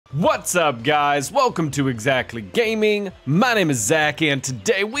What's up, guys? Welcome to ExZacklyGaming. My name is Zach, and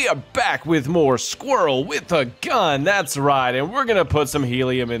today we are back with more Squirrel with a gun. That's right, and we're gonna put some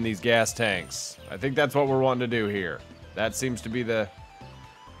helium in these gas tanks. I think that's what we're wanting to do here. That seems to be the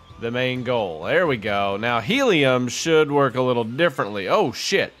main goal. There we go. Now, helium should work a little differently. Oh,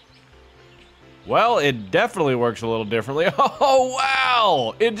 shit. Well, it definitely works a little differently. Oh,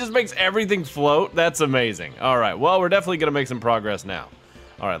 wow! It just makes everything float. That's amazing. All right, well, we're definitely gonna make some progress now.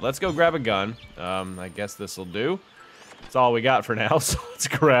 All right, let's go grab a gun. I guess this will do. That's all we got for now, so let's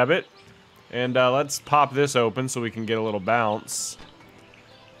grab it. And let's pop this open so we can get a little bounce.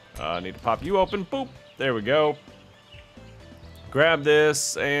 Need to pop you open. Boop. There we go. Grab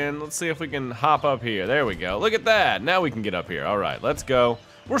this, and let's see if we can hop up here. There we go. Look at that. Now we can get up here. All right, let's go.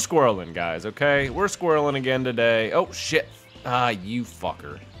 We're squirreling, guys, okay? We're squirreling again today. Oh, shit. Ah, you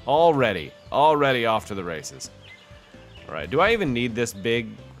fucker. Already off to the races. All right, do I even need this big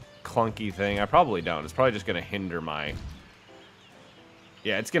clunky thing? I probably don't. It's probably just gonna hinder my...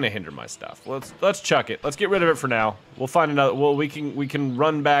 Yeah, it's gonna hinder my stuff. Let's chuck it. Let's get rid of it for now. We'll find another... Well, we can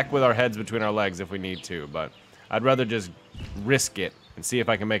run back with our heads between our legs if we need to, but I'd rather just risk it and see if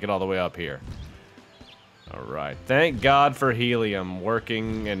I can make it all the way up here. All right. Thank God for helium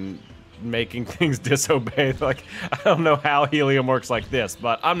working and making things disobey. Like, I don't know how helium works like this,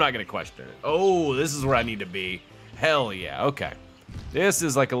 but I'm not gonna question it. Oh, this is where I need to be. Hell yeah, okay. This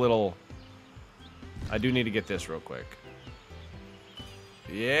is like a little... I do need to get this real quick.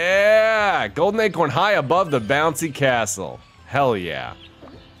 Yeah! Golden acorn high above the bouncy castle. Hell yeah.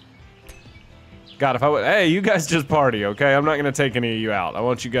 God, if I would... Hey, you guys just party, okay? I'm not gonna take any of you out. I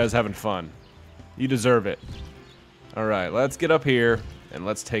want you guys having fun. You deserve it. Alright, let's get up here and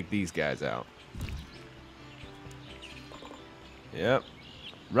let's take these guys out. Yep.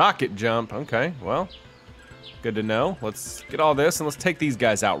 Rocket jump. Okay, well... Good to know. Let's get all this and let's take these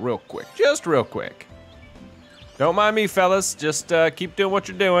guys out real quick. Just real quick. Don't mind me, fellas. Just keep doing what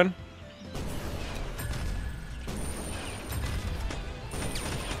you're doing.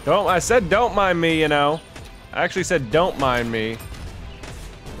 I said don't mind me, you know. I actually said don't mind me.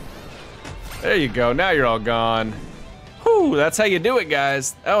 There you go. Now you're all gone. Whew, that's how you do it,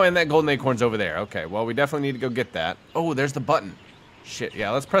 guys. Oh, and that golden acorn's over there. Okay, well, we definitely need to go get that. Oh, there's the button. Shit, yeah,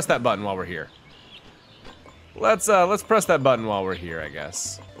 let's press that button while we're here. Let's press that button while we're here, I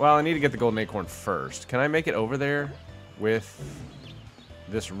guess. Well, I need to get the golden acorn first. Can I make it over there with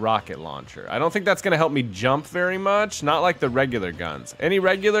this rocket launcher? I don't think that's gonna help me jump very much. Not like the regular guns. Any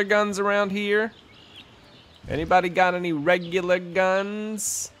regular guns around here? Anybody got any regular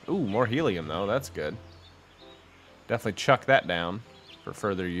guns? Ooh, more helium though, that's good. Definitely chuck that down for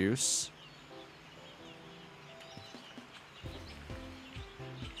further use.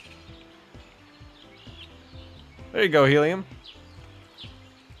 There you go, helium.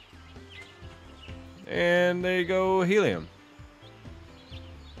 And there you go, helium.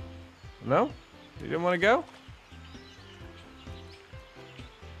 No? You didn't want to go?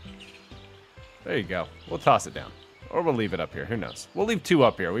 There you go. We'll toss it down. Or we'll leave it up here. Who knows? We'll leave two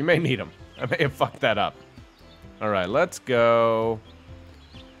up here. We may need them. I may have fucked that up. Alright, let's go.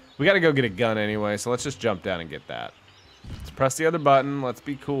 We gotta go get a gun anyway, so let's just jump down and get that. Let's press the other button. Let's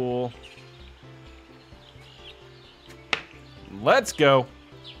be cool. Let's go.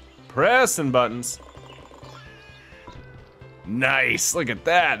 Pressing buttons. Nice. Look at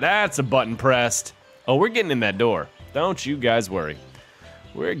that. That's a button pressed. Oh, we're getting in that door. Don't you guys worry.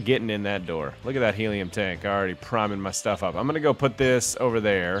 We're getting in that door. Look at that helium tank. Already priming my stuff up. I'm going to go put this over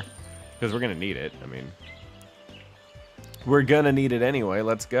there because we're going to need it. I mean, we're going to need it anyway.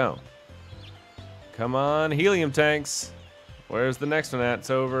 Let's go. Come on, helium tanks. Where's the next one at? It's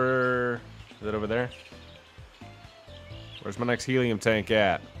over... Is it over there? Where's my next helium tank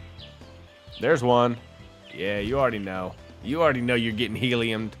at? There's one. Yeah, you already know. You already know you're getting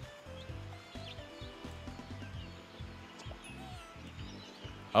heliumed.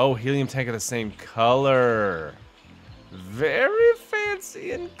 Oh, helium tank are the same color. Very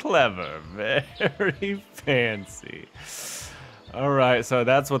fancy and clever. Very fancy. All right, so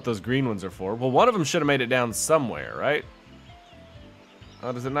that's what those green ones are for. Well, one of them should have made it down somewhere, right?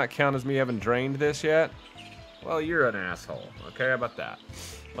 Oh, does it not count as me having drained this yet? Well, you're an asshole. Okay, how about that?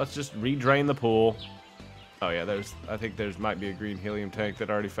 Let's just re-drain the pool. Oh yeah, I think there's might be a green helium tank that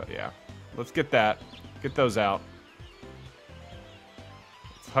already fell. Yeah, let's get that. Get those out.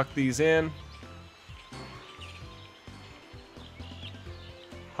 Let's huck these in.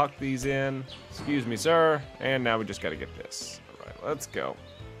 Huck these in. Excuse me, sir. And now we just gotta get this. All right, let's go.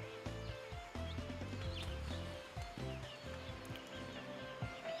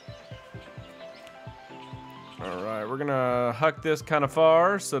 Alright, we're gonna huck this kind of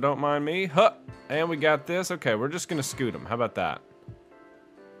far, so don't mind me. Huh. And we got this. Okay, we're just gonna scoot them. How about that?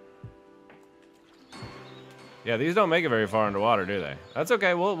 Yeah, these don't make it very far underwater, do they? That's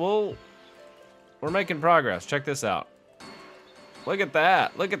okay. We're making progress. Check this out. Look at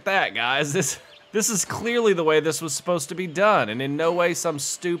that. Look at that, guys. This is clearly the way this was supposed to be done, and in no way some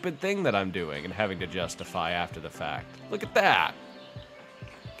stupid thing that I'm doing and having to justify after the fact. Look at that.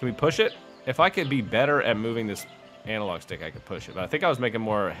 Can we push it? If I could be better at moving this analog stick, I could push it, but I think I was making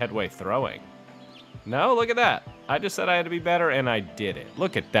more headway throwing. No, look at that. I just said I had to be better, and I did it.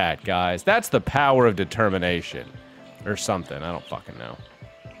 Look at that, guys. That's the power of determination. Or something. I don't fucking know.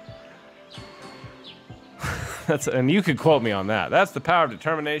 And you could quote me on that. That's the power of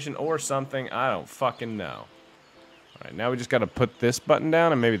determination or something. I don't fucking know. All right, now we just got to put this button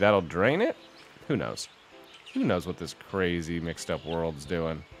down, and maybe that'll drain it? Who knows? Who knows what this crazy mixed-up world's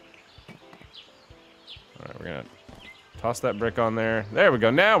doing? All right, we're going to toss that brick on there. There we go.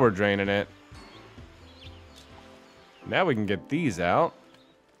 Now we're draining it. Now we can get these out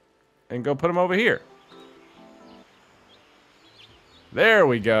and go put them over here. There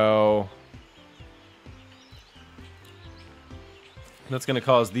we go. That's going to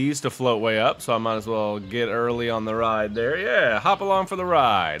cause these to float way up, so I might as well get early on the ride there. Yeah, hop along for the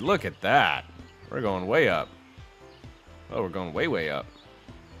ride. Look at that. We're going way up. Oh, we're going way, way up.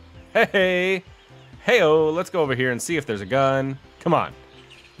 Hey. Hey-oh, let's go over here and see if there's a gun. Come on.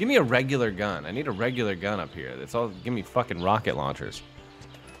 Give me a regular gun. I need a regular gun up here. That's all. Give me fucking rocket launchers.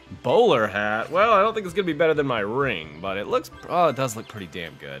 Bowler hat. Well, I don't think it's gonna be better than my ring, but it looks. Oh, it does look pretty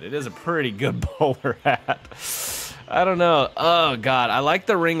damn good. It is a pretty good bowler hat. I don't know. Oh god, I like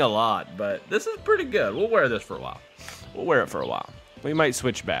the ring a lot, but this is pretty good. We'll wear this for a while. We'll wear it for a while. We might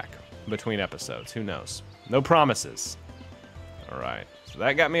switch back between episodes. Who knows? No promises. All right. So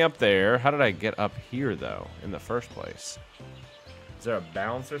that got me up there. How did I get up here though? In the first place? Is there a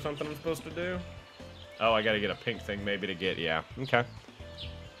bounce or something I'm supposed to do? Oh, I gotta get a pink thing maybe to get, yeah. Okay.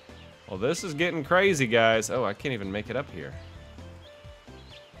 Well, this is getting crazy, guys. Oh, I can't even make it up here.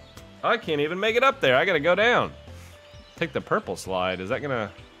 I can't even make it up there. I gotta go down. Take the purple slide. Is that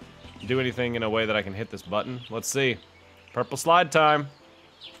gonna do anything in a way that I can hit this button? Let's see. Purple slide time.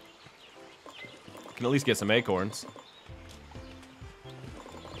 Can at least get some acorns.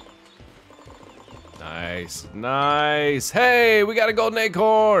 Nice, nice. Hey, we got a golden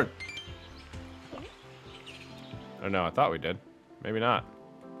acorn. Oh no, I thought we did. Maybe not.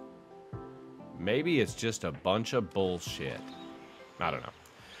 Maybe it's just a bunch of bullshit. I don't know.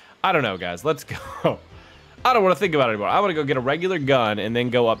 I don't know, guys. Let's go. I don't want to think about it anymore. I want to go get a regular gun and then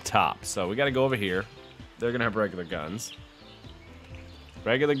go up top. So we got to go over here. They're going to have regular guns.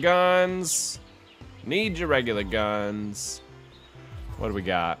 Regular guns. Need your regular guns. What do we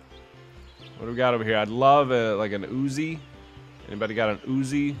got? What do we got over here? I'd love like an Uzi. Anybody got an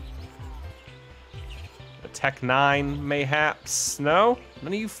Uzi? A Tech 9, mayhaps? No?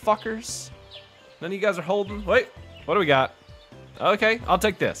 None of you fuckers? None of you guys are holding? Wait, what do we got? Okay, I'll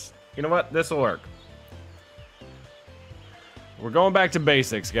take this. You know what? This will work. We're going back to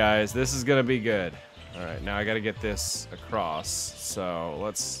basics, guys. This is gonna be good. All right, now I gotta get this across. So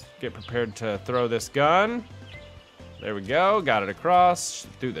let's get prepared to throw this gun. There we go, got it across.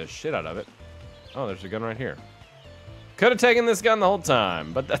 Threw the shit out of it. Oh, there's a gun right here. Could have taken this gun the whole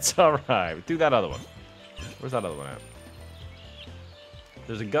time, but that's all right. We threw that other one. Where's that other one at?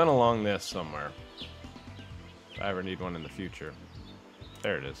 There's a gun along this somewhere. If I ever need one in the future.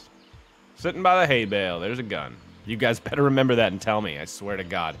 There it is. Sitting by the hay bale. There's a gun. You guys better remember that and tell me. I swear to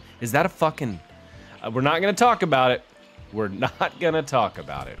God. Is that a fucking... we're not going to talk about it. We're not going to talk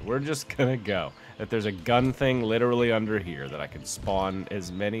about it. We're just going to go. That there's a gun thing literally under here that I can spawn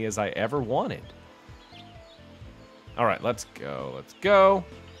as many as I ever wanted. All right, let's go. Let's go.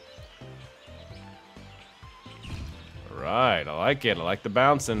 All right, I like it. I like the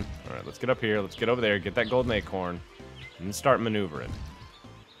bouncing. All right, let's get up here. Let's get over there. Get that golden acorn. And start maneuvering.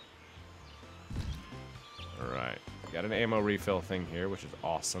 All right. Got an ammo refill thing here, which is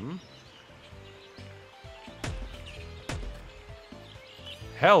awesome.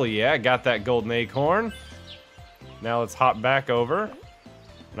 Hell yeah, got that golden acorn. Now let's hop back over.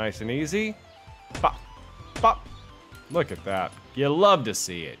 Nice and easy. Pop, pop. Look at that. You love to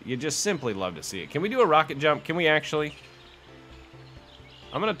see it. You just simply love to see it. Can we do a rocket jump? Can we actually?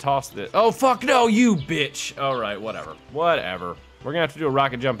 I'm gonna toss this. Oh, fuck no, you bitch. All right, whatever. Whatever. We're gonna have to do a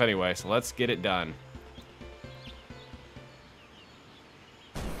rocket jump anyway, so let's get it done.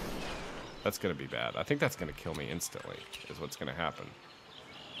 That's gonna be bad. I think that's gonna kill me instantly, is what's gonna happen.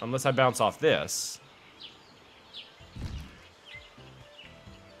 Unless I bounce off this.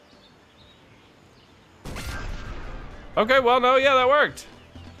 Okay, well, no, yeah, that worked.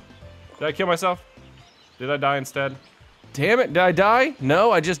 Did I kill myself? Did I die instead? Damn it, did I die?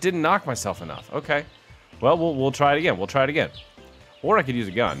 No, I just didn't knock myself enough. Okay. Well, we'll try it again. We'll try it again. Or I could use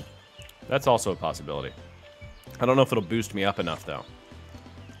a gun. That's also a possibility. I don't know if it'll boost me up enough, though.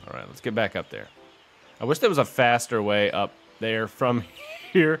 All right, let's get back up there. I wish there was a faster way up there from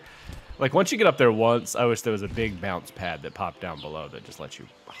here. Like, once you get up there once, I wish there was a big bounce pad that popped down below that just lets you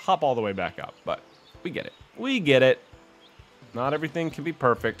hop all the way back up. But we get it. We get it. Not everything can be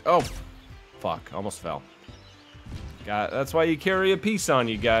perfect. Oh, fuck. Almost fell. That's why you carry a piece on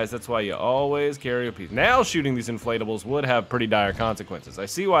you, guys. That's why you always carry a piece. Now shooting these inflatables would have pretty dire consequences. I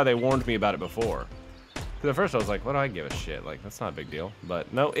see why they warned me about it before. Because at first I was like, what do I give a shit? Like, that's not a big deal.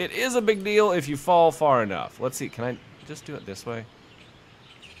 But no, it is a big deal if you fall far enough. Let's see. Can I just do it this way?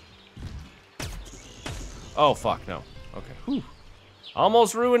 Oh, fuck. No. Okay. Whew.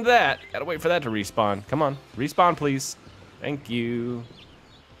 Almost ruined that. Gotta wait for that to respawn. Come on. Respawn, please. Thank you.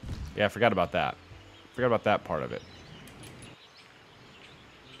 Yeah, I forgot about that. Forgot about that part of it.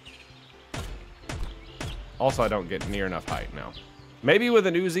 Also, I don't get near enough height now. Maybe with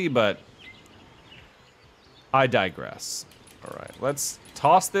an Uzi, but I digress. All right, let's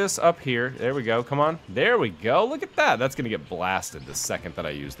toss this up here. There we go. Come on. There we go. Look at that. That's going to get blasted the second that I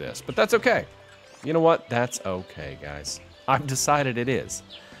use this, but that's okay. You know what? That's okay, guys. I've decided it is.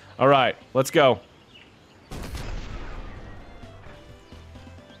 All right, let's go.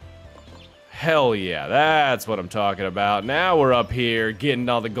 Hell yeah, that's what I'm talking about. Now we're up here getting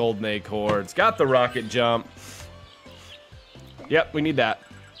all the golden acorns. Got the rocket jump. Yep, we need that.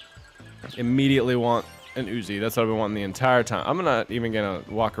 Immediately want an Uzi. That's what I've been wanting the entire time. I'm not even gonna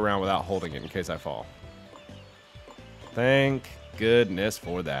walk around without holding it in case I fall. Thank goodness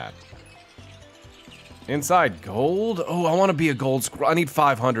for that. Inside gold? Oh, I want to be a gold squirrel. I need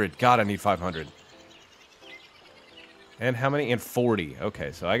 500. God, I need 500. And how many? And 40.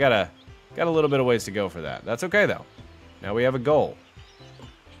 Okay, so I got a little bit of ways to go for that. That's okay, though. Now we have a goal.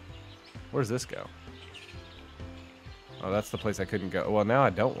 Where's this go? Oh, that's the place I couldn't go. Well, now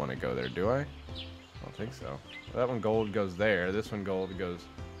I don't want to go there, do I? I don't think so. That one gold goes there. This one gold goes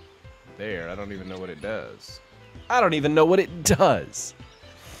there. I don't even know what it does. I don't even know what it does.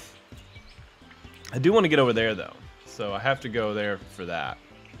 I do want to get over there, though. So I have to go there for that.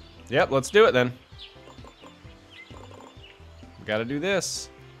 Yep, let's do it, then. We got to do this.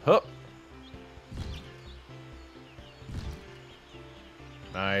 Hup.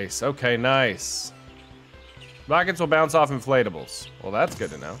 Nice. Okay, nice. Rockets will bounce off inflatables. Well, that's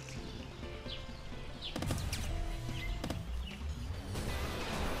good to know.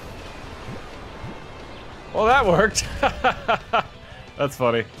 Well, that worked. That's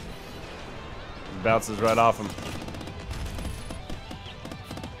funny. Bounces right off him.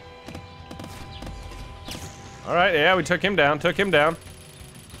 All right, yeah, we took him down. Took him down.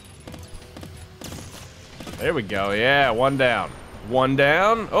 There we go. Yeah, one down. One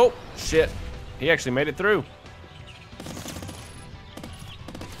down. Oh, shit. He actually made it through.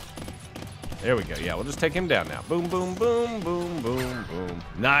 There we go. Yeah, we'll just take him down now. Boom, boom, boom, boom, boom, boom.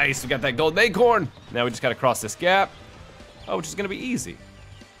 Nice. We got that golden acorn. Now we just got to cross this gap. Oh, which is going to be easy.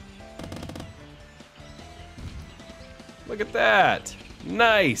 Look at that.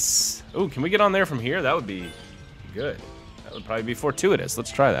 Nice. Oh, can we get on there from here? That would be good. That would probably be fortuitous.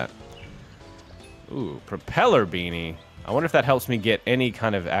 Let's try that. Ooh, propeller beanie. I wonder if that helps me get any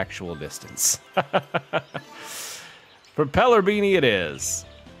kind of actual distance. Propeller beanie it is.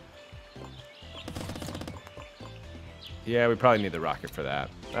 Yeah, we probably need the rocket for that.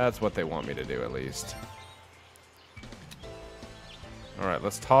 That's what they want me to do, at least. All right,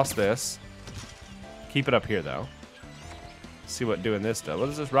 let's toss this. Keep it up here, though. See what doing this does. What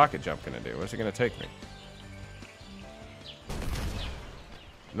is this rocket jump gonna do? Where's it gonna take me?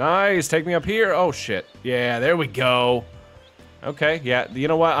 Nice, take me up here. Oh shit. Yeah, there we go. Okay, yeah, you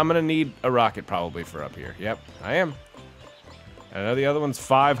know what? I'm gonna need a rocket probably for up here. Yep, I am. I know the other one's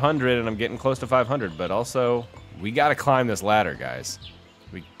 500 and I'm getting close to 500, but also we gotta climb this ladder, guys.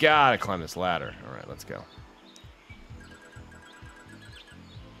 We gotta climb this ladder. All right, let's go.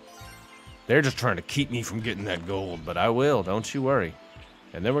 They're just trying to keep me from getting that gold, but I will, don't you worry.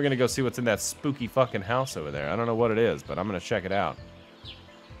 And then we're gonna go see what's in that spooky fucking house over there. I don't know what it is, but I'm gonna check it out.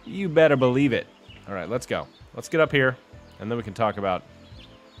 You better believe it. All right, let's go. Let's get up here, and then we can talk about...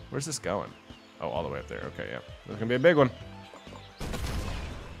 Where's this going? Oh, all the way up there. Okay, yeah. This is gonna be a big one.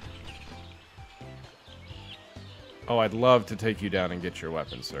 Oh, I'd love to take you down and get your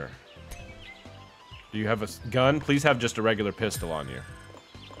weapon, sir. Do you have a gun? Please have just a regular pistol on you.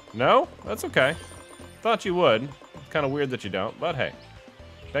 No? That's okay. Thought you would. It's kind of weird that you don't, but hey.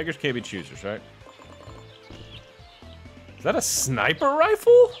 Beggars can't be choosers, right? Is that a sniper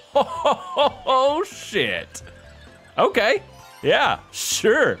rifle? Oh, shit. Okay. Yeah,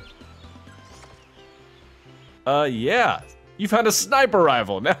 sure. Yeah. You found a sniper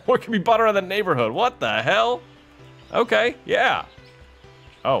rifle. Now what can be bought around the neighborhood? What the hell? Okay, yeah.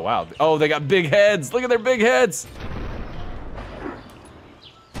 Oh, wow. Oh, they got big heads. Look at their big heads.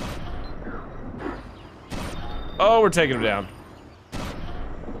 Oh, we're taking them down.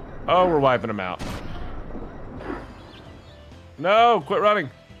 Oh, we're wiping them out. No, quit running.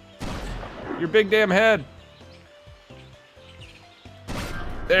 Your big damn head.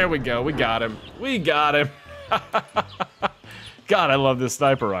 There we go, we got him. We got him. God, I love this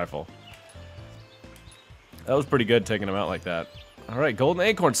sniper rifle. That was pretty good taking him out like that. All right, golden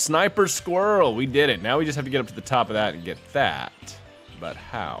acorn, sniper squirrel. We did it. Now we just have to get up to the top of that and get that. But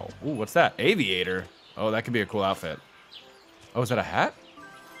how? Ooh, what's that? Aviator. Oh, that could be a cool outfit. Oh, is that a hat?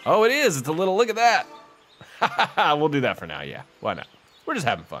 Oh, it is. It's a little, look at that. We'll do that for now, yeah. Why not? We're just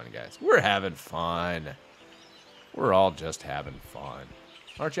having fun, guys. We're having fun. We're all just having fun.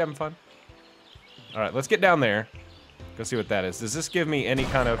 Aren't you having fun? All right, let's get down there. Go see what that is. Does this give me any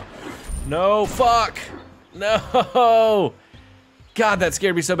kind of... No, fuck. No. God, that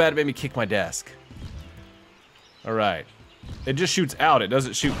scared me so bad it made me kick my desk. All right. It just shoots out. It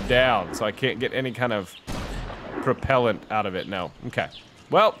doesn't shoot down, so I can't get any kind of propellant out of it. No. Okay.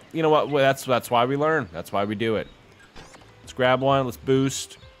 Well, you know what? That's why we learn. That's why we do it. Let's grab one. Let's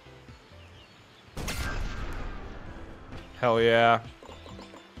boost. Hell yeah.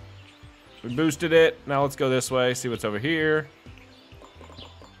 We boosted it. Now let's go this way. See what's over here.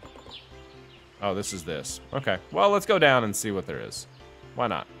 Oh, this is this. Okay. Well, let's go down and see what there is. Why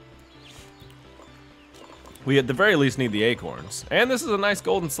not? We at the very least need the acorns. And this is a nice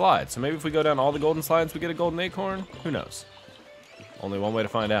golden slide. So maybe if we go down all the golden slides, we get a golden acorn? Who knows? Only one way to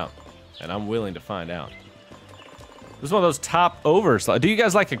find out. And I'm willing to find out. This is one of those top over slides. Do you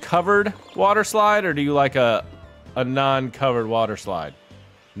guys like a covered water slide or do you like a non-covered water slide?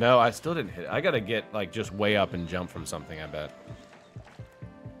 No, I still didn't hit it. I gotta get like just way up and jump from something, I bet.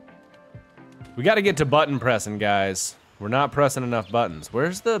 We gotta get to button pressing, guys. We're not pressing enough buttons.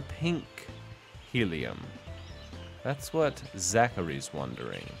 Where's the pink helium? That's what Zachary's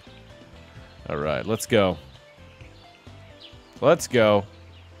wondering. All right, let's go. Let's go.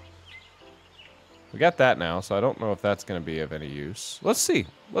 We got that now, so I don't know if that's gonna be of any use. Let's see.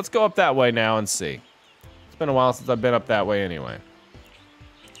 Let's go up that way now and see. It's been a while since I've been up that way anyway.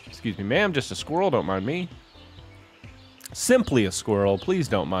 Excuse me, ma'am, just a squirrel, don't mind me. Simply a squirrel, please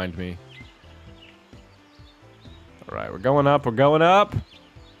don't mind me. All right, we're going up, we're going up.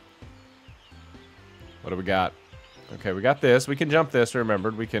 What do we got? Okay, we got this. We can jump this,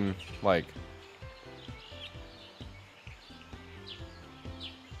 remembered. We can, like...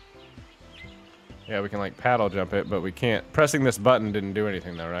 Yeah, we can, like, paddle jump it, but we can't... Pressing this button didn't do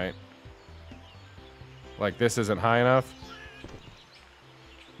anything, though, right? Like, this isn't high enough?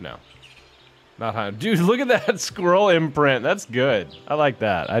 No. Not high. Dude, look at that squirrel imprint. That's good. I like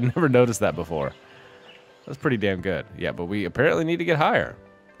that. I'd never noticed that before. That's pretty damn good. Yeah, but we apparently need to get higher.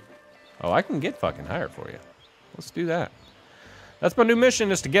 Oh, I can get fucking higher for you. Let's do that. That's my new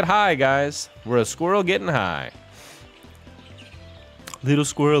mission, is to get high, guys. We're a squirrel getting high. Little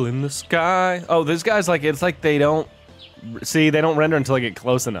squirrel in the sky. Oh, this guy's like, it's like they don't... See, they don't render until I get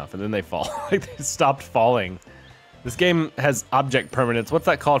close enough, and then they fall. Like, they stopped falling. This game has object permanence. What's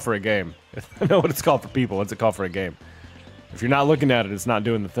that called for a game? I know what it's called for people. What's it called for a game? If you're not looking at it, it's not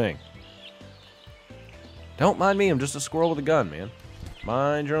doing the thing. Don't mind me. I'm just a squirrel with a gun, man.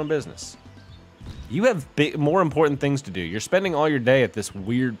 Mind your own business. You have more important things to do. You're spending all your day at this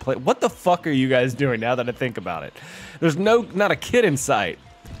weird place. What the fuck are you guys doing now that I think about it? There's not a kid in sight.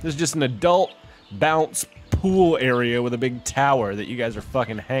 There's just an adult bounce pool area with a big tower that you guys are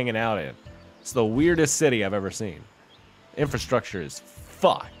fucking hanging out in. It's the weirdest city I've ever seen. Infrastructure is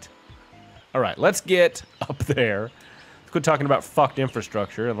fucked. All right, let's get up there. Let's quit talking about fucked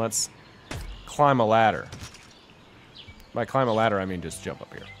infrastructure and let's climb a ladder. By climb a ladder, I mean just jump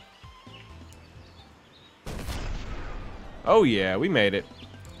up here. Oh yeah, we made it.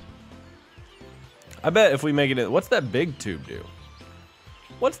 I bet if we make it, what's that big tube do?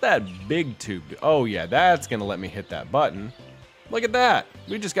 What's that big tube do? Oh yeah, that's gonna let me hit that button. Look at that.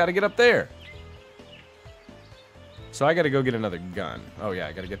 We just gotta get up there. So I gotta go get another gun. Oh yeah,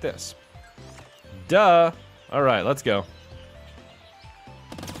 I gotta get this. Duh. All right, let's go.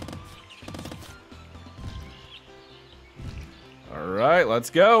 All right,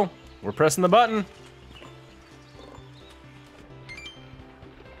 let's go. We're pressing the button.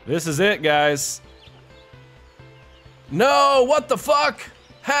 This is it, guys. No, what the fuck?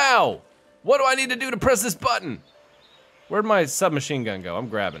 How? What do I need to do to press this button? Where'd my submachine gun go? I'm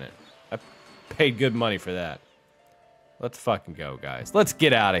grabbing it. I paid good money for that. Let's fucking go, guys. Let's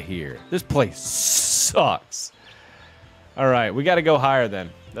get out of here. This place sucks. All right, we got to go higher then.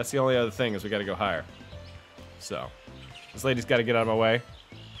 That's the only other thing is we got to go higher. So, this lady's got to get out of my way.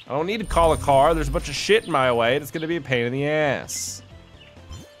 I don't need to call a car. There's a bunch of shit in my way. It's going to be a pain in the ass.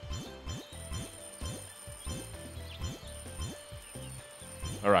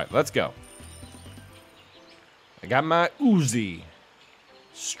 All right, let's go. I got my Uzi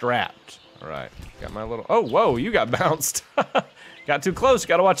strapped. All right, got my little... Oh, whoa, you got bounced. Got too close.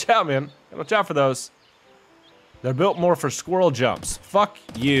 Got to watch out, man. Got to watch out for those. They're built more for squirrel jumps. Fuck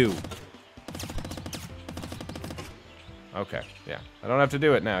you. Okay, yeah. I don't have to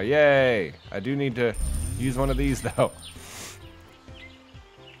do it now. Yay. I do need to use one of these, though.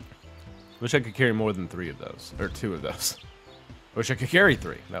 Wish I could carry more than 3 of those. Or 2 of those. Wish I could carry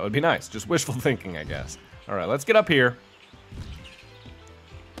 3. That would be nice. Just wishful thinking, I guess. All right, let's get up here.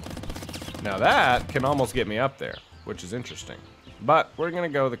 Now that can almost get me up there, which is interesting. But we're going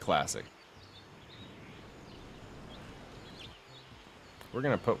to go the classic. We're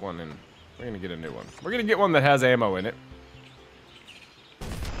going to put one in. We're going to get a new one. We're going to get one that has ammo in it.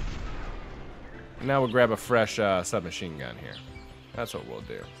 And now we'll grab a fresh submachine gun here. That's what we'll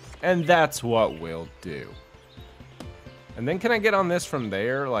do. And that's what we'll do. And then can I get on this from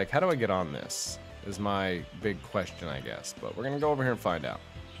there? Like, how do I get on this? Is my big question, I guess. But we're going to go over here and find out.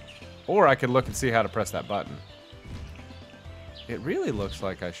 Or I could look and see how to press that button. It really looks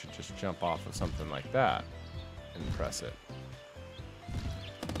like I should just jump off of something like that and press it.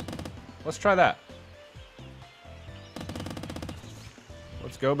 Let's try that.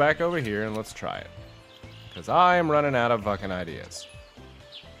 Let's go back over here and let's try it. Because I am running out of fucking ideas.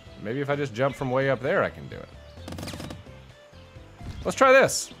 Maybe if I just jump from way up there, I can do it. Let's try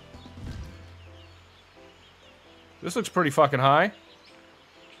this. This looks pretty fucking high.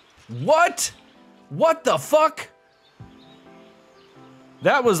 What? What the fuck?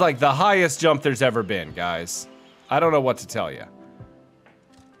 That was like the highest jump there's ever been, guys. I don't know what to tell you.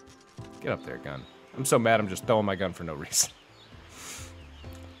 Get up there, gun. I'm so mad I'm just throwing my gun for no reason.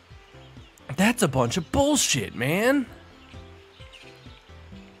 That's a bunch of bullshit, man.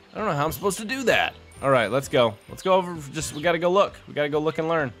 I don't know how I'm supposed to do that. All right, let's go. Let's go over, we gotta go look. We gotta go look and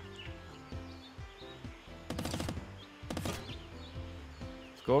learn.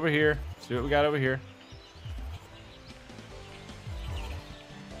 Let's go over here, see what we got over here.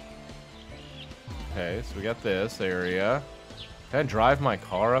 Okay, so we got this area. Can I drive my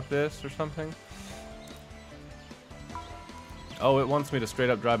car up this or something? Oh, it wants me to straight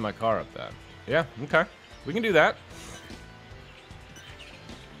up drive my car up that. Yeah, okay. We can do that.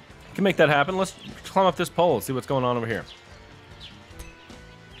 We can make that happen. Let's climb up this pole and see what's going on over here.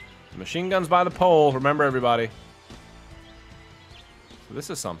 Machine guns by the pole. Remember, everybody. So this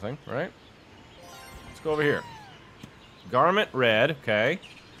is something, right? Let's go over here. Garment red, okay.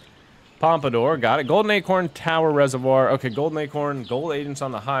 Pompadour, got it. Golden Acorn Tower Reservoir. Okay, Golden Acorn, Gold Agents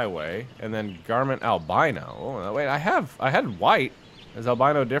on the Highway, and then Garment Albino. Oh, wait, I had white. Is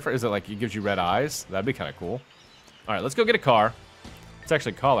albino different? Is it like it gives you red eyes? That'd be kind of cool. All right, let's go get a car. Let's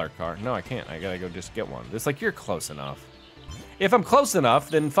actually call our car. No, I can't. I gotta go just get one. It's like you're close enough. If I'm close enough,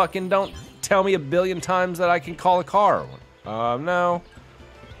 then fucking don't tell me a billion times that I can call a car. No.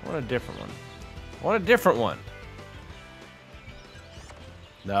 I want a different one. I want a different one.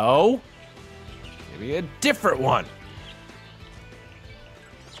 No. Give me a different one.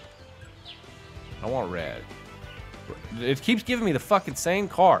 I want red. It keeps giving me the fucking same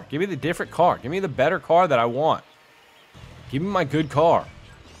car. Give me the different car. Give me the better car that I want. Give me my good car.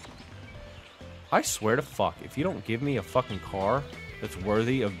 I swear to fuck, if you don't give me a fucking car that's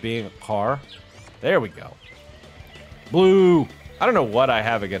worthy of being a car. There we go. Blue. I don't know what I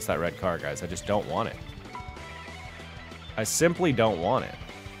have against that red car, guys. I just don't want it. I simply don't want it.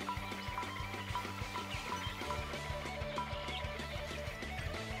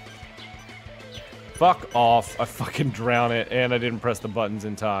 Fuck off. I fucking drown it, and I didn't press the buttons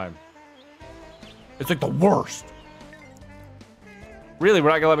in time. It's like the worst. Really, we're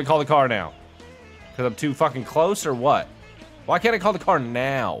not gonna let me call the car now? Because I'm too fucking close, or what? Why can't I call the car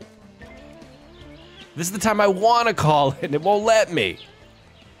now? This is the time I want to call it, and it won't let me.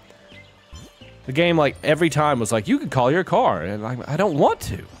 The game, like, every time was like, you can call your car, and I don't want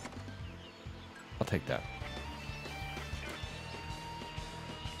to. I'll take that.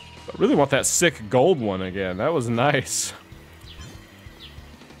 I really want that sick gold one again. That was nice.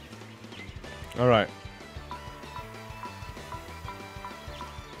 All right.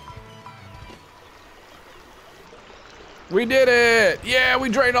 We did it! Yeah, we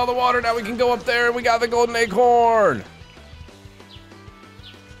drained all the water. Now we can go up there and we got the golden acorn.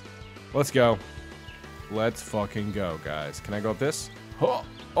 Let's go. Let's fucking go, guys. Can I go up this?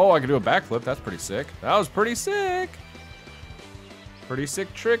 Oh, I can do a backflip. That's pretty sick. That was pretty sick. Pretty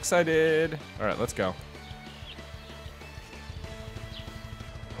sick tricks I did. All right, let's go.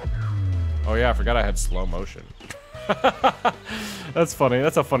 Oh yeah, I forgot I had slow motion. That's funny.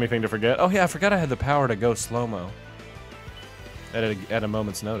 That's a funny thing to forget. Oh yeah, I forgot I had the power to go slow-mo at a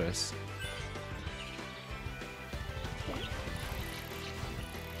moment's notice.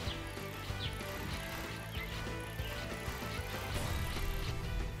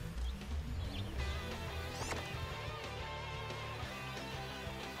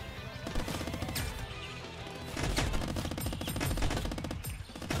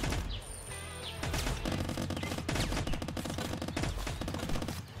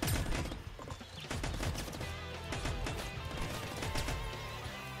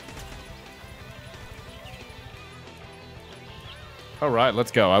 All right, let's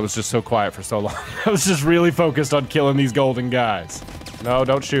go. I was just so quiet for so long. I was just really focused on killing these golden guys. No,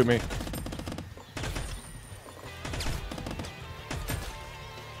 don't shoot me.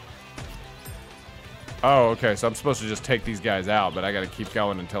 Oh, okay, so I'm supposed to just take these guys out, but I gotta keep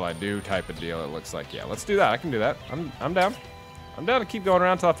going until I do type of deal, it looks like. Yeah, let's do that. I can do that. I'm down. I'm down to keep going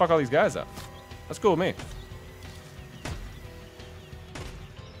around until I fuck all these guys up. That's cool with me.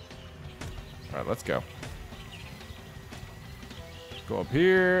 All right, let's go. Go up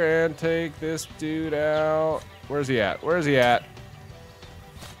here and take this dude out. Where's he at? Where's he at?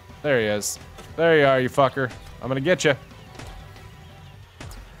 There he is. There you are, you fucker. I'm gonna get you.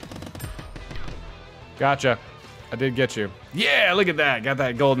 Gotcha. I did get you. Yeah, look at that. Got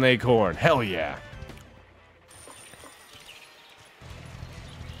that golden acorn. Hell yeah.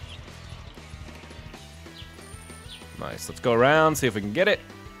 Nice. Let's go around, see if we can get it.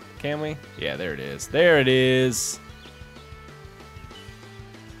 Can we? Yeah, there it is. There it is.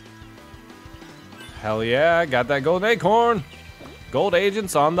 Hell yeah, got that golden acorn. Gold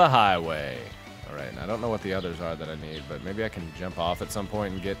agents on the highway. All right, I don't know what the others are that I need, but maybe I can jump off at some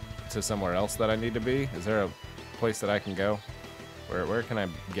point and get to somewhere else that I need to be. Is there a place that I can go? Where can I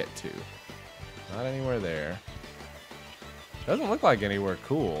get to? Not anywhere there. Doesn't look like anywhere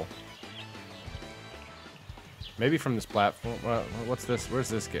cool. Maybe from this platform. What's this? Where's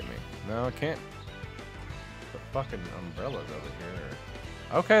this get me? No, I can't. Put fucking umbrellas over here.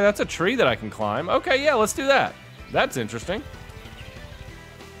 Okay, that's a tree that I can climb. Okay, yeah, let's do that. That's interesting.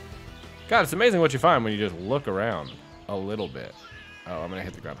 God, it's amazing what you find when you just look around a little bit. Oh, I'm gonna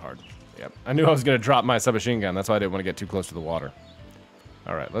hit the ground hard. Yep, I knew I was gonna drop my submachine gun. That's why I didn't want to get too close to the water.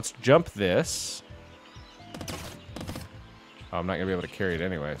 All right, let's jump this. Oh, I'm not gonna be able to carry it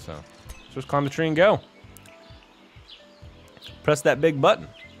anyway, so let's just climb the tree and go. Press that big button.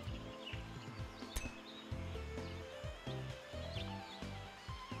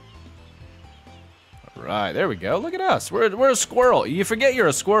 Right, there we go. Look at us. We're a squirrel. You forget you're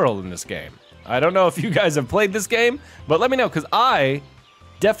a squirrel in this game. I don't know if you guys have played this game, but let me know, because I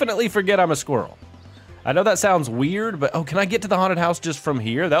definitely forget I'm a squirrel. I know that sounds weird, but oh, can I get to the haunted house just from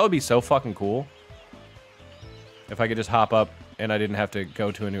here? That would be so fucking cool. If I could just hop up and I didn't have to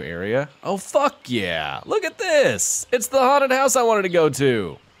go to a new area. Oh, fuck yeah. Look at this. It's the haunted house I wanted to go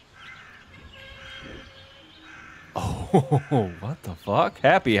to. Oh, what the fuck?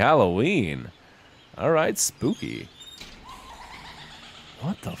 Happy Halloween. All right, spooky.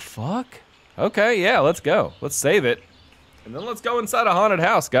 What the fuck? Okay, yeah, let's go. Let's save it. And then let's go inside a haunted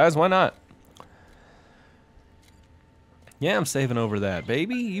house, guys. Why not? Yeah, I'm saving over that,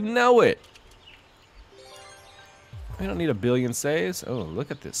 baby. You know it. We don't need a billion saves. Oh, look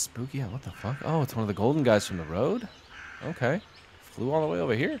at this spooky. What the fuck? Oh, it's one of the golden guys from the road? Okay. Flew all the way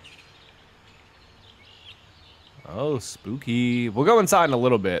over here. Oh, spooky. We'll go inside in a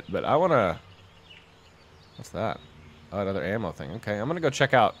little bit, but I want to... What's that? Oh, another ammo thing. Okay, I'm going to go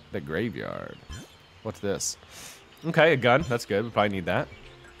check out the graveyard. What's this? Okay, a gun. That's good. We probably need that.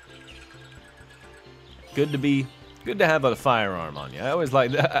 Good to have a firearm on you. I always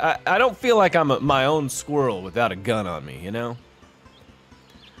like that. I don't feel like I'm my own squirrel without a gun on me, you know?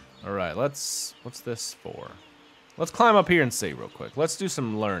 All right, what's this for? Let's climb up here and see real quick. Let's do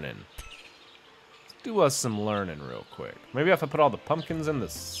some learning. Let's do us some learning real quick. Maybe if I put all the pumpkins in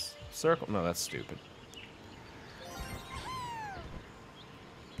this circle. No, that's stupid.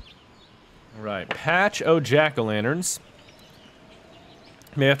 All right, patch jack-o'-lanterns.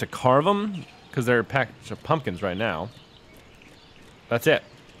 May have to carve them because they're a package of pumpkins right now. That's it.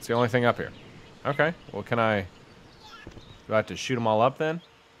 It's the only thing up here. Okay. Well, do I have to shoot them all up then?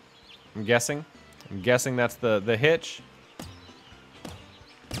 I'm guessing. That's the hitch.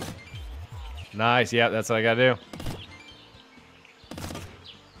 Nice. Yeah, that's what I gotta do.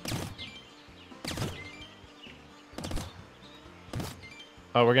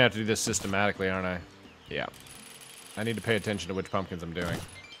 Oh, we're gonna have to do this systematically, aren't I? Yeah. I need to pay attention to which pumpkins I'm doing.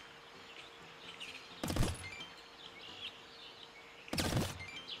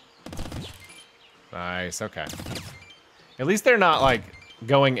 Nice, okay. At least they're not, like,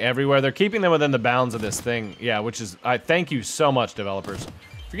 going everywhere. They're keeping them within the bounds of this thing. Yeah, which is... I thank you so much, developers.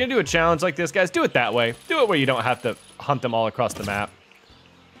 If you're gonna do a challenge like this, guys, do it that way. Do it where you don't have to hunt them all across the map.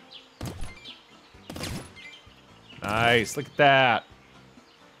 Nice, look at that.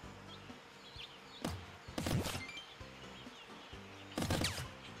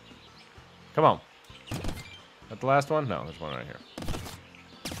 Come on. Is that the last one? No, there's one right here.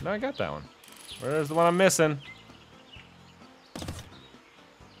 No, I got that one. Where's the one I'm missing?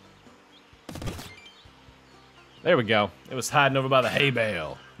 There we go. It was hiding over by the hay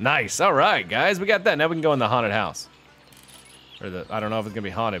bale. Nice. All right, guys, we got that. Now we can go in the haunted house. Or the, I don't know if it's gonna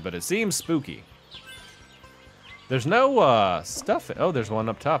be haunted, but it seems spooky. There's no stuff. Oh, there's one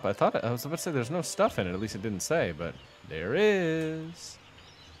up top. I was about to say there's no stuff in it. At least it didn't say, but there is.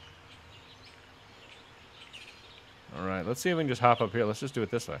 All right, let's see if we can just hop up here. Let's just do it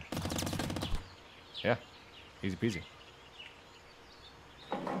this way. Yeah, easy peasy.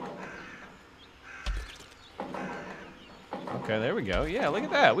 Okay, there we go. Yeah, look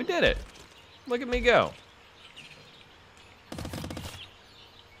at that. We did it. Look at me go.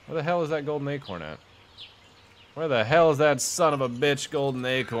 Where the hell is that golden acorn at? Where the hell is that son of a bitch golden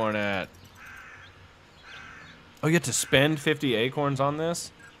acorn at? Oh, you have to spend 50 acorns on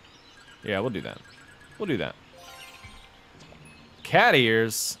this? Yeah, we'll do that. We'll do that. Cat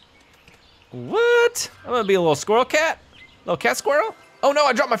ears? What? I'm gonna be a little squirrel cat? Little cat squirrel? Oh no,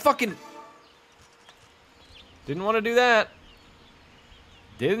 I dropped my fucking... Didn't want to do that.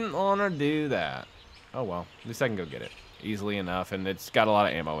 Didn't want to do that. Oh well, at least I can go get it. Easily enough, and it's got a lot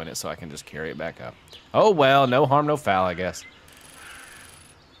of ammo in it, so I can just carry it back up. Oh well, no harm, no foul, I guess.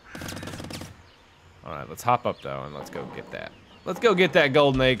 Alright, let's hop up though, and let's go get that. Let's go get that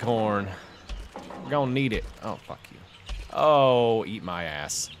golden acorn. We're gonna need it. Oh, fuck you. Oh, eat my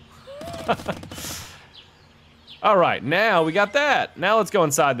ass. Alright, now we got that. Now let's go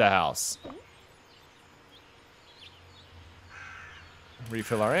inside the house.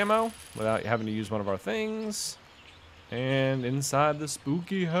 Refill our ammo without having to use one of our things. And inside the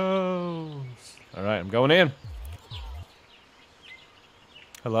spooky house. All right, I'm going in.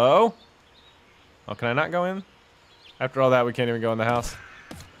 Hello? Oh, can I not go in? After all that, we can't even go in the house.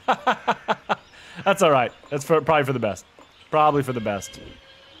 That's all right. That's probably for the best. Probably for the best.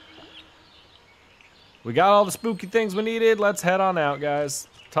 We got all the spooky things we needed. Let's head on out, guys.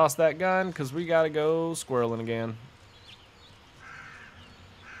 Toss that gun, because we got to go squirreling again.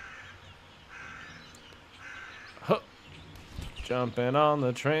 Jumping on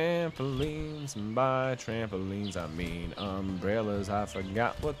the trampolines, and by trampolines I mean umbrellas. I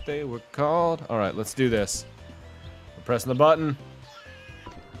forgot what they were called. All right, let's do this. We're pressing the button.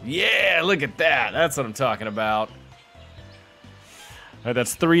 Yeah, look at that. That's what I'm talking about. All right,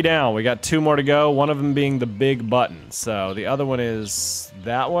 that's 3 down. We got 2 more to go, one of them being the big button. So the other one is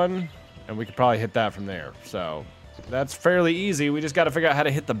that one, and we could probably hit that from there. So that's fairly easy. We just got to figure out how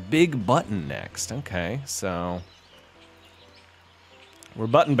to hit the big button next. Okay, so... We're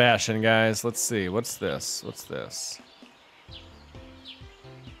button bashing, guys. Let's see. What's this? What's this?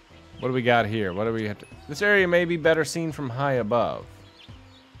 What do we got here? What do we have to... This area may be better seen from high above.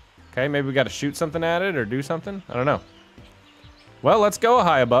 Okay, maybe we got to shoot something at it or do something? I don't know. Well, let's go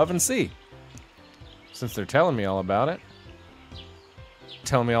high above and see. Since they're telling me all about it.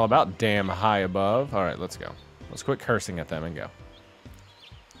 Telling me all about damn high above. All right, let's go. Let's quit cursing at them and go.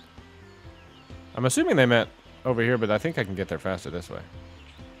 I'm assuming they meant over here, but I think I can get there faster this way.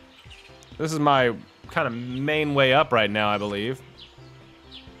 This is my kind of main way up right now, I believe.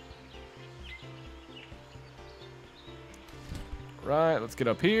 Right, let's get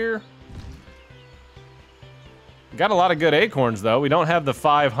up here. Got a lot of good acorns, though. We don't have the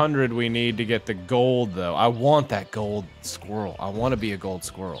 500 we need to get the gold, though. I want that gold squirrel. I want to be a gold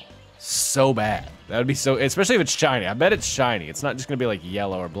squirrel. So bad. That would be so... Especially if it's shiny. I bet it's shiny. It's not just going to be like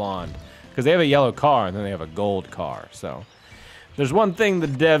yellow or blonde. Because they have a yellow car, and then they have a gold car, so... There's one thing the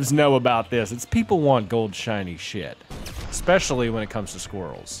devs know about this. It's people want gold shiny shit. Especially when it comes to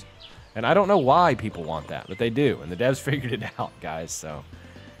squirrels. And I don't know why people want that, but they do. And the devs figured it out, guys, so...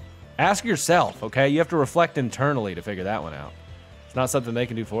 Ask yourself, okay? You have to reflect internally to figure that one out. It's not something they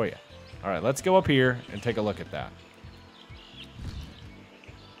can do for you. Alright, let's go up here and take a look at that.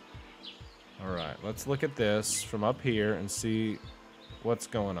 Alright, let's look at this from up here and see what's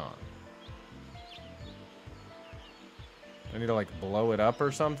going on. I need to, like, blow it up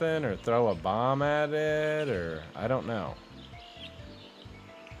or something, or throw a bomb at it, or... I don't know.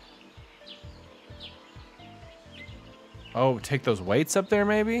 Oh, take those weights up there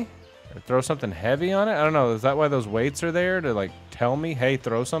maybe? Or throw something heavy on it? I don't know. Is that why those weights are there? To like tell me, hey,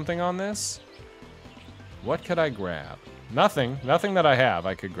 throw something on this? What could I grab? Nothing. Nothing that I have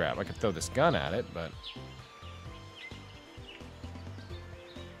I could grab. I could throw this gun at it, but...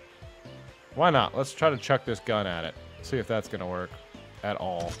 Why not? Let's try to chuck this gun at it. See if that's gonna work at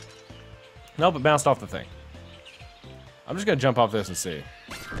all. Nope, it bounced off the thing. I'm just gonna jump off this and see.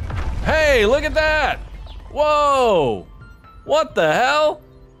 Hey, look at that! Whoa! What the hell?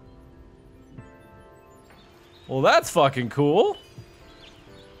 Well, that's fucking cool.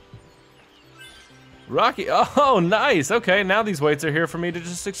 Rocky, oh, nice. Okay, now these weights are here for me to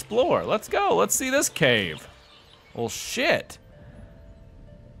just explore. Let's go, let's see this cave. Well, shit.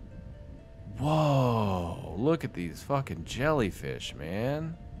 Whoa, look at these fucking jellyfish,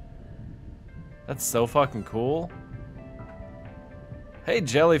 man. That's so fucking cool. Hey,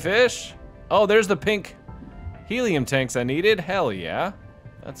 jellyfish. Oh, there's the pink helium tanks I needed. Hell yeah.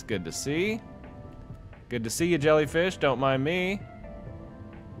 That's good to see. Good to see you, jellyfish. Don't mind me.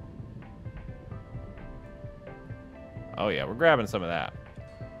 Oh yeah, we're grabbing some of that.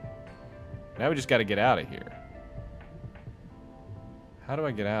 Now we just gotta get out of here. How do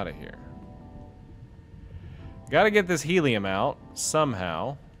I get out of here? Gotta get this helium out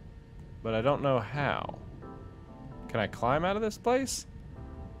somehow, but I don't know how. Can I climb out of this place?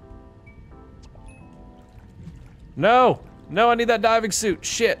 No! No, I need that diving suit.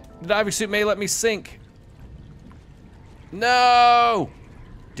 Shit, the diving suit may let me sink. No!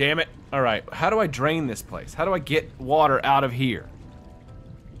 Damn it. All right, how do I drain this place? How do I get water out of here?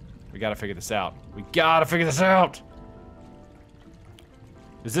 We gotta figure this out. We gotta figure this out!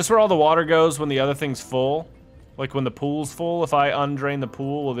 Is this where all the water goes when the other thing's full? Like when the pool's full, if I undrain the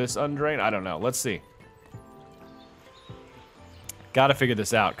pool, will this undrain? I don't know, let's see. Gotta figure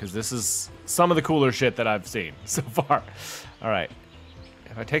this out, because this is some of the cooler shit that I've seen so far. All right,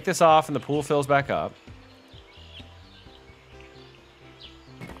 if I take this off and the pool fills back up.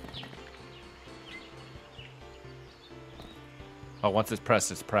 Oh, once it's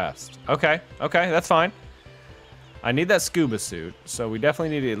pressed, it's pressed. Okay, okay, that's fine. I need that scuba suit, so we definitely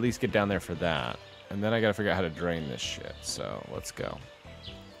need to at least get down there for that. And then I gotta figure out how to drain this shit, so let's go.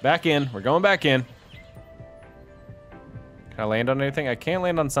 Back in, we're going back in. Can I land on anything? I can't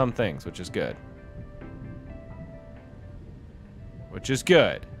land on some things, which is good. Which is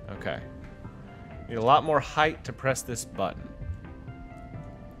good, okay. Need a lot more height to press this button.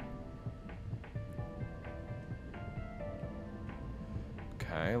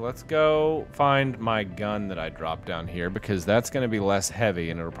 Okay, let's go find my gun that I dropped down here because that's gonna be less heavy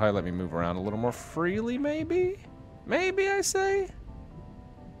and it'll probably let me move around a little more freely, maybe? Maybe, I say?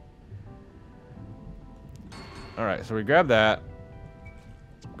 All right, so we grab that.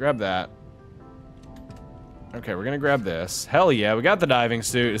 Grab that. Okay, we're gonna grab this. Hell yeah, we got the diving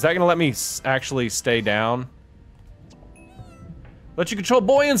suit. Is that gonna let me actually stay down? Let you control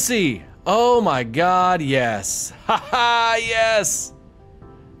buoyancy! Oh my god, yes. Haha, yes!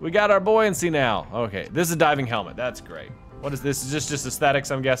 We got our buoyancy now. Okay, this is a diving helmet. That's great. What is this? Is this just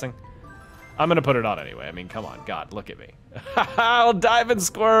aesthetics, I'm guessing? I'm gonna put it on anyway. I mean, come on, God, look at me. Haha, diving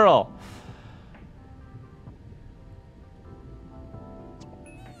squirrel!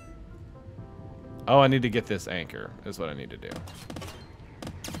 Oh, I need to get this anchor, is what I need to do.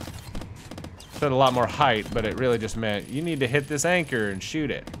 Said a lot more height, but it really just meant you need to hit this anchor and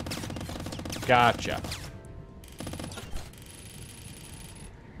shoot it. Gotcha.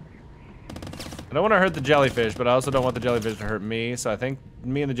 I don't want to hurt the jellyfish, but I also don't want the jellyfish to hurt me, so I think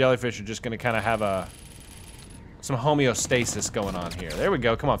me and the jellyfish are just going to kind of have some homeostasis going on here. There we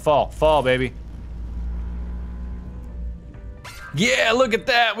go. Come on, fall. Fall, baby. Yeah, look at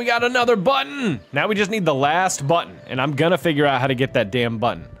that. We got another button. Now we just need the last button, and I'm going to figure out how to get that damn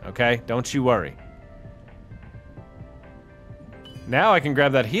button, okay? Don't you worry. Now I can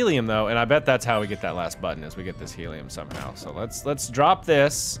grab that helium, though, and I bet that's how we get that last button, is we get this helium somehow. So let's drop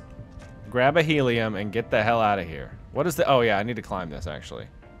this. Grab a helium and get the hell out of here. What is the, oh yeah, I need to climb this actually.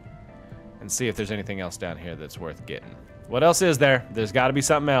 And see if there's anything else down here that's worth getting. What else is there? There's gotta be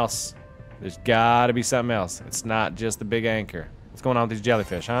something else. There's gotta be something else. It's not just the big anchor. What's going on with these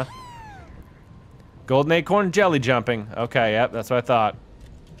jellyfish, huh? Golden acorn jelly jumping. Okay, yep, that's what I thought.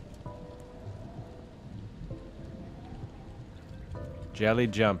 Jelly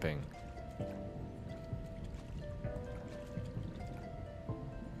jumping.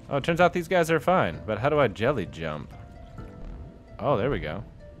 Oh, it turns out these guys are fine, but how do I jelly jump? Oh, there we go.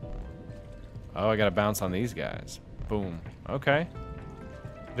 Oh, I gotta bounce on these guys. Boom. Okay.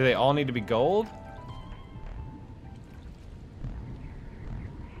 Do they all need to be gold?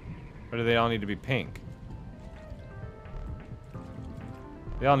 Or do they all need to be pink?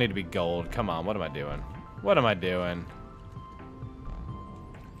 They all need to be gold. Come on, what am I doing? What am I doing?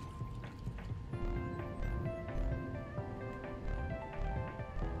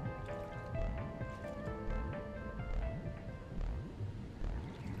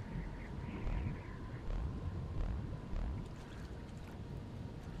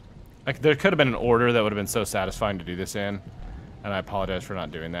 Like, there could have been an order that would have been so satisfying to do this in. And I apologize for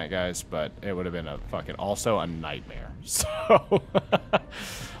not doing that, guys, but it would have been a fucking, also a nightmare. So,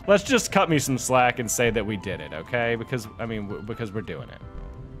 let's just cut me some slack and say that we did it, okay? Because, I mean, because we're doing it.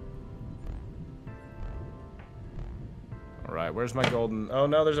 All right, where's my golden? Oh,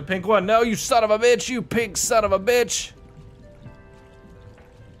 no, there's a pink one. No, you son of a bitch, you pink son of a bitch.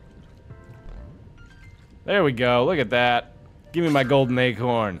 There we go, look at that. Give me my golden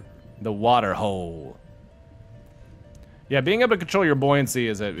acorn. The water hole. Yeah, being able to control your buoyancy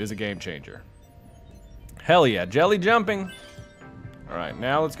is a game changer. Hell yeah, jelly jumping. All right,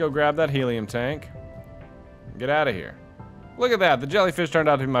 now let's go grab that helium tank. Get out of here. Look at that, the jellyfish turned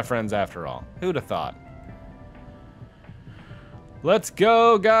out to be my friends after all. Who'd have thought? Let's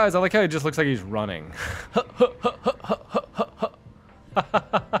go, guys. I like how he just looks like he's running.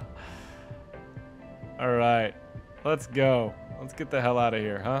 All right, let's go. Let's get the hell out of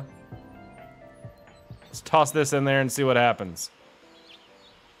here, huh? Let's toss this in there and see what happens.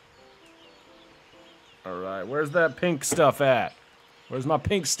 All right, where's that pink stuff at? Where's my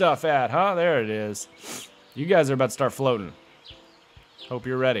pink stuff at, huh? There it is. You guys are about to start floating. Hope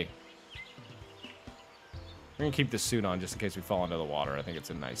you're ready. We're gonna keep this suit on just in case we fall into the water. I think it's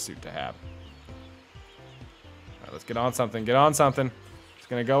a nice suit to have. All right, let's get on something, get on something. It's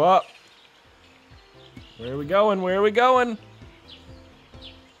gonna go up. Where are we going, where are we going?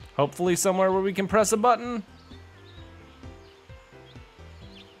 Hopefully somewhere where we can press a button.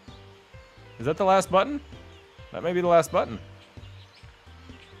 Is that the last button? That may be the last button.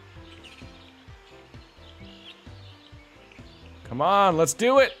 Come on, let's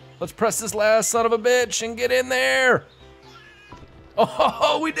do it. Let's press this last son of a bitch and get in there.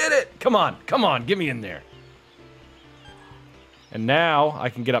 Oh, we did it. Come on, get me in there. And now I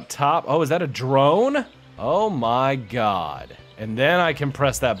can get up top. Oh, is that a drone? Oh my God. And then I can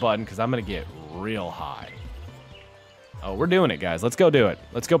press that button because I'm gonna get real high. Oh, we're doing it, guys. Let's go do it.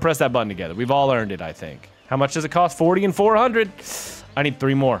 Let's go press that button together. We've all earned it, I think. How much does it cost? 40 and 400. I need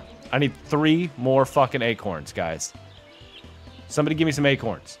 3 more. I need 3 more fucking acorns, guys. Somebody give me some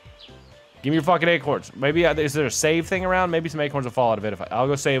acorns. Give me your fucking acorns. Maybe, is there a save thing around? Maybe some acorns will fall out of it. I'll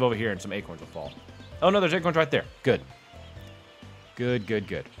go save over here and some acorns will fall. Oh no, there's acorns right there. Good. Good, good,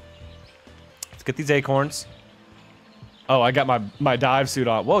 good. Let's get these acorns. Oh, I got my dive suit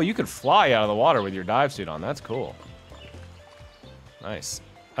on. Whoa, you could fly out of the water with your dive suit on. That's cool. Nice.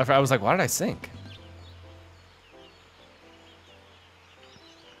 I was like, why did I sink?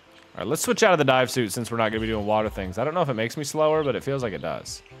 All right, let's switch out of the dive suit since we're not gonna be doing water things. I don't know if it makes me slower, but it feels like it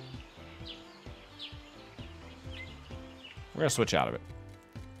does. We're gonna switch out of it.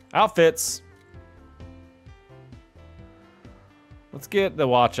 Outfits. Let's get the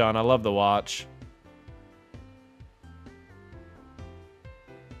watch on. I love the watch.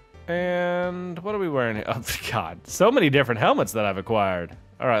 And what are we wearing here? Oh, God. So many different helmets that I've acquired.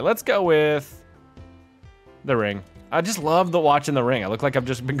 All right, let's go with the ring. I just love the watch and the ring. I look like I've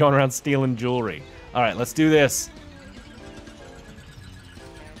just been going around stealing jewelry. All right, let's do this.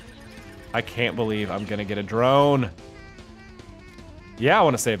 I can't believe I'm going to get a drone. Yeah, I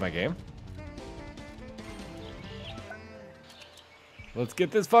want to save my game. Let's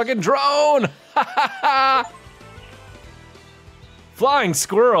get this fucking drone. Ha ha ha. Flying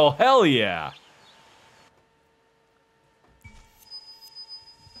squirrel, hell yeah.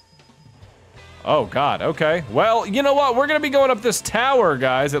 Oh God, okay. Well, you know what? We're gonna be going up this tower,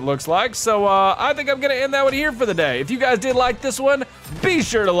 guys, it looks like. So I think I'm gonna end that one here for the day. If you guys did like this one, be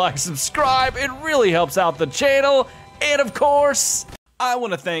sure to like, subscribe. It really helps out the channel. And of course, I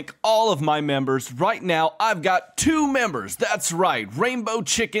want to thank all of my members. Right now, I've got 2 members. That's right, Rainbow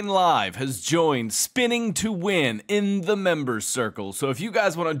Chicken Live has joined Spinning to Win in the members circle. So if you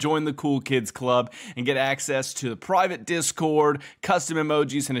guys want to join the Cool Kids Club and get access to the private Discord, custom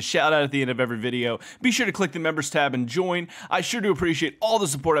emojis, and a shout out at the end of every video, be sure to click the members tab and join. I sure do appreciate all the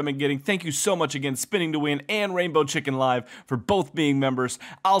support I've been getting. Thank you so much again, Spinning to Win and Rainbow Chicken Live, for both being members.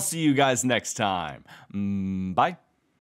 I'll see you guys next time. Bye.